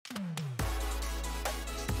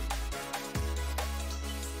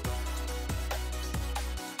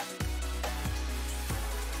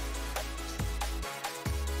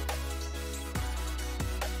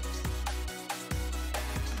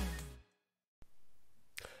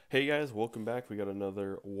Hey guys, welcome back. We got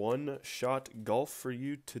another one-shot golf for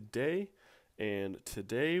you today. And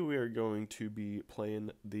today we are going to be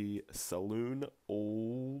playing the Saloon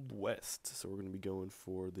Old West. So we're going to be going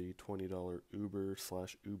for the $20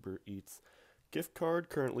 Uber/Uber Eats gift card.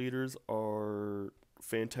 Current leaders are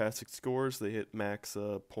fantastic scores. They hit max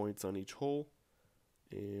points on each hole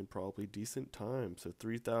and probably decent time. So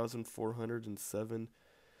 3,407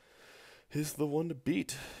 is the one to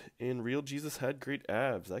beat. And Real Jesus had great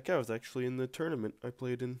abs. That guy was actually in the tournament I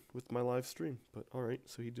played in with my live stream. But alright,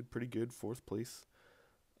 so he did pretty good, 4th place.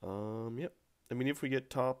 Yep. I mean, if we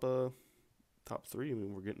get top 3, I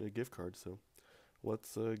mean, we're getting a gift card. So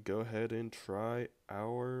let's go ahead and try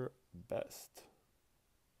our best.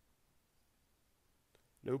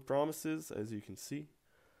 No promises, as you can see.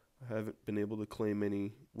 I haven't been able to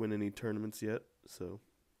win any tournaments yet, so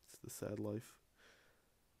it's the sad life.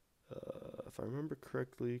 If I remember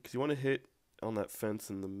correctly, because you want to hit on that fence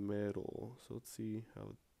in the middle. So let's see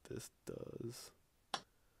how this does.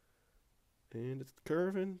 And it's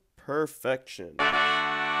curving. Perfection.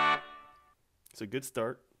 It's a good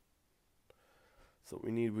start. So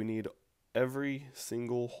we need every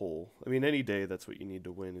single hole. I mean, any day that's what you need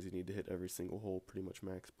to win, is you need to hit every single hole, pretty much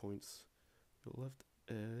max points. The left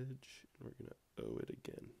edge, and we're going to O it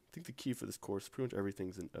again. I think the key for this course, pretty much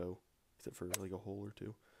everything's in O, except for like a hole or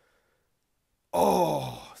two.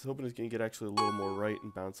 Oh, I was hoping it's going to get actually a little more right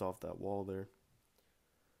and bounce off that wall there.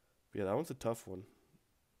 But yeah, that one's a tough one.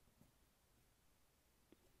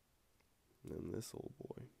 And then this old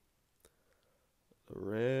boy. The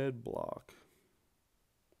red block.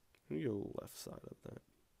 I'm going to go left side of that.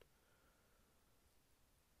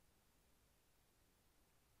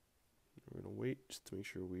 We're going to wait just to make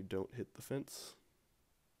sure we don't hit the fence.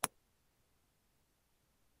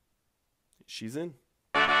 She's in.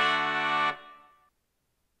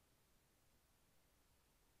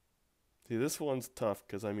 See, this one's tough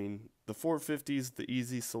because, I mean, the 450 is the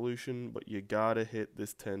easy solution, but you gotta hit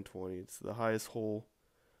this 1020. It's the highest hole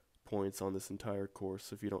points on this entire course.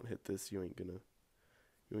 So if you don't hit this, you ain't gonna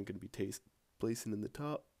be placing in the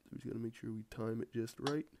top. So we just gotta make sure we time it just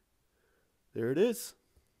right. There it is.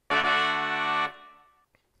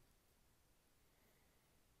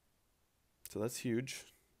 So that's huge.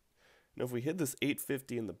 Now if we hit this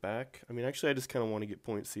 850 in the back, I mean, actually I just kind of want to get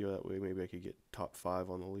points here. That way maybe I could get top 5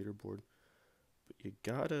 on the leaderboard. You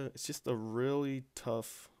gotta, it's just a really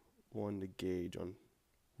tough one to gauge on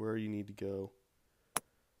where you need to go.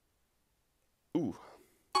 Ooh,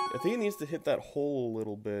 I think it needs to hit that hole a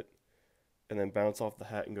little bit and then bounce off the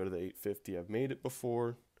hat and go to the 850. I've made it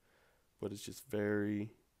before, but it's just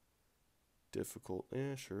very difficult.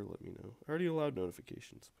 Yeah, sure, let me know. I already allowed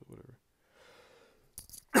notifications, but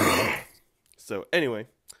whatever. So anyway,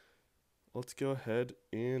 let's go ahead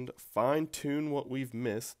and fine-tune what we've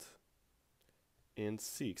missed and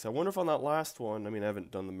see. Because I wonder if on that last one, I mean, I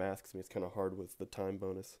haven't done the math because it's kind of hard with the time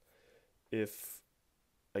bonus. If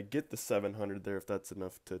I get the 700 there, if that's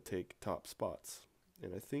enough to take top spots.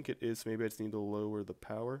 And I think it is. Maybe I just need to lower the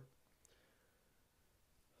power.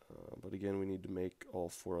 But again, we need to make all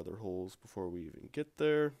 4 other holes before we even get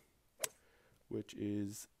there, which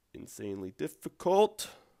is insanely difficult.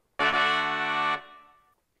 I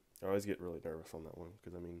always get really nervous on that one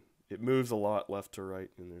because, I mean, it moves a lot left to right,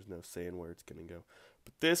 and there's no saying where it's going to go.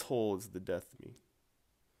 But this hole is the death of me.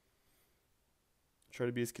 Try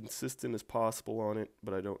to be as consistent as possible on it,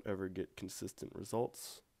 but I don't ever get consistent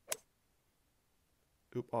results.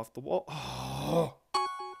 Oop, off the wall. Oh!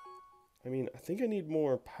 I mean, I think I need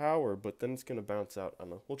more power, but then it's going to bounce out. I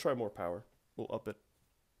don't know. We'll try more power. We'll up it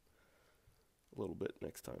a little bit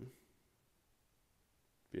next time.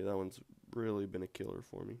 But yeah, that one's really been a killer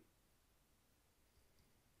for me.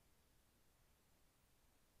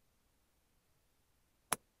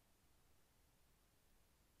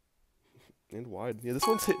 And wide. Yeah, this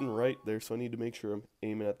one's hitting right there, so I need to make sure I'm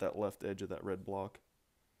aiming at that left edge of that red block.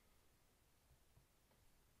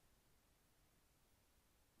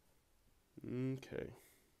 Okay.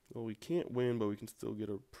 Well, we can't win, but we can still get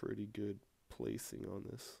a pretty good placing on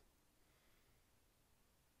this.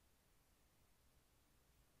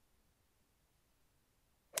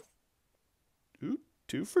 Ooh,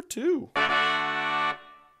 2 for 2.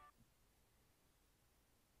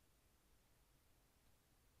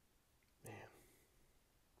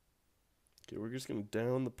 Okay, we're just going to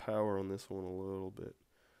down the power on this one a little bit.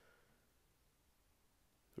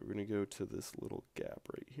 So we're going to go to this little gap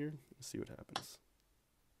right here and see what happens.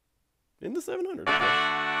 In the 700.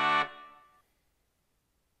 Okay.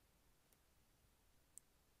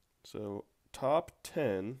 So top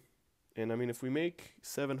 10. And I mean, if we make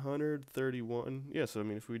 731, yeah, so I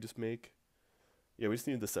mean, if we just make, Yeah, we just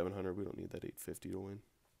need the 700. We don't need that 850 to win.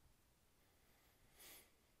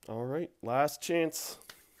 All right, last chance.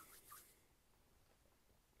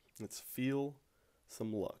 Let's feel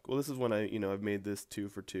some luck. Well, this is when I've made this 2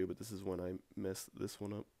 for 2, but this is when I messed this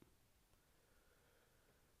one up.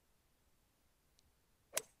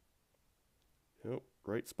 Yep,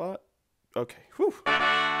 right spot. Okay, whew.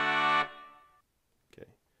 Okay,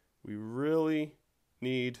 we really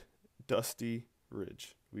need Dusty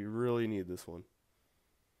Ridge. We really need this one.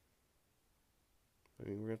 I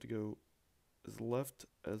mean, we're going to have to go as left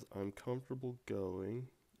as I'm comfortable going.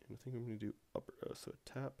 And I think I'm going to do upper, so a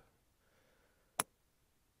tap.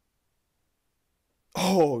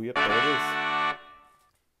 Oh, yep, there it is.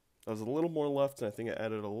 I was a little more left, and I think I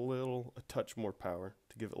added a touch more power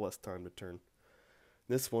to give it less time to turn.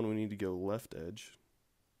 This one, we need to go left edge.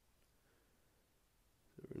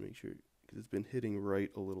 So we're going to make sure, because it's been hitting right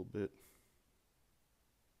a little bit.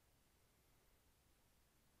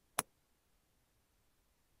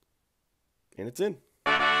 And it's in.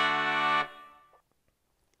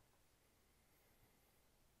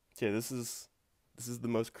 Okay, this is the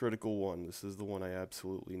most critical one. This is the one I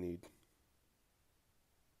absolutely need.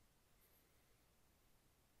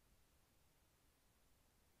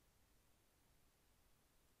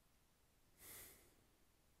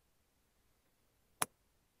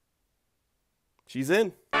 She's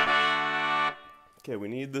in. Okay, we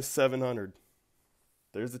need the 700.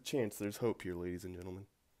 There's a chance. There's hope here, ladies and gentlemen.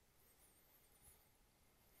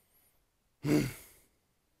 Okay,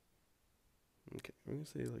 I'm going to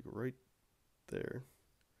say like right there.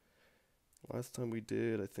 Last time we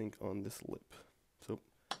did, I think, on this lip. So,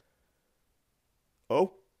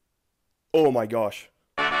 oh my gosh.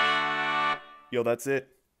 Yo, that's it.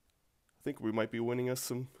 I think we might be winning us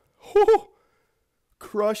some.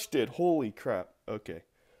 Crushed it. Holy crap. Okay.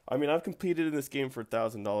 I mean, I've competed in this game for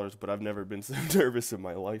 $1,000, but I've never been so nervous in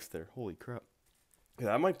my life there. Holy crap. Yeah,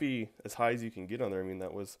 that might be as high as you can get on there. I mean,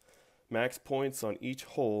 that was max points on each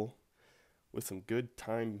hole with some good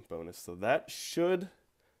time bonus. So that should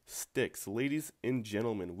stick. So ladies and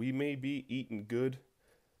gentlemen, we may be eating good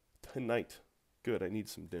tonight. Good. I need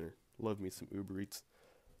some dinner. Love me some Uber Eats.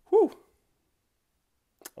 Whew.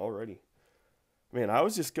 Alrighty. Man, I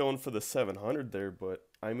was just going for the 700 there, but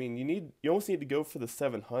I mean, you almost need to go for the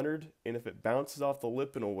 700, and if it bounces off the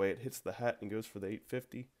lip in a way, it hits the hat and goes for the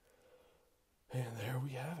 850. And there we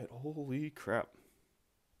have it. Holy crap.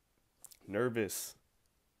 Nervous.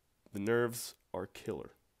 The nerves are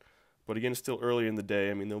killer. But again, it's still early in the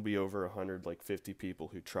day. I mean, there'll be over 100, like 50 people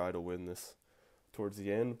who try to win this towards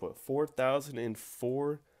the end. But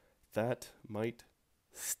 4,004, that might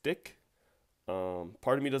stick.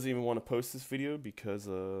 Part of me doesn't even want to post this video because,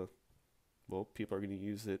 well, people are going to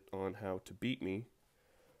use it on how to beat me.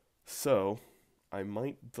 So I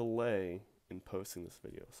might delay in posting this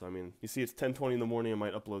video. So, I mean, you see it's 10:20 in the morning. I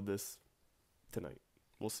might upload this tonight.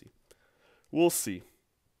 We'll see. We'll see.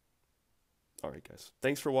 All right, guys.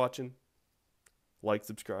 Thanks for watching. Like,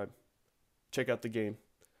 subscribe. Check out the game.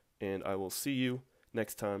 And I will see you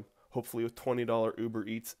next time, hopefully with $20 Uber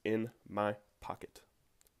Eats in my pocket.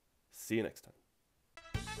 See you next time.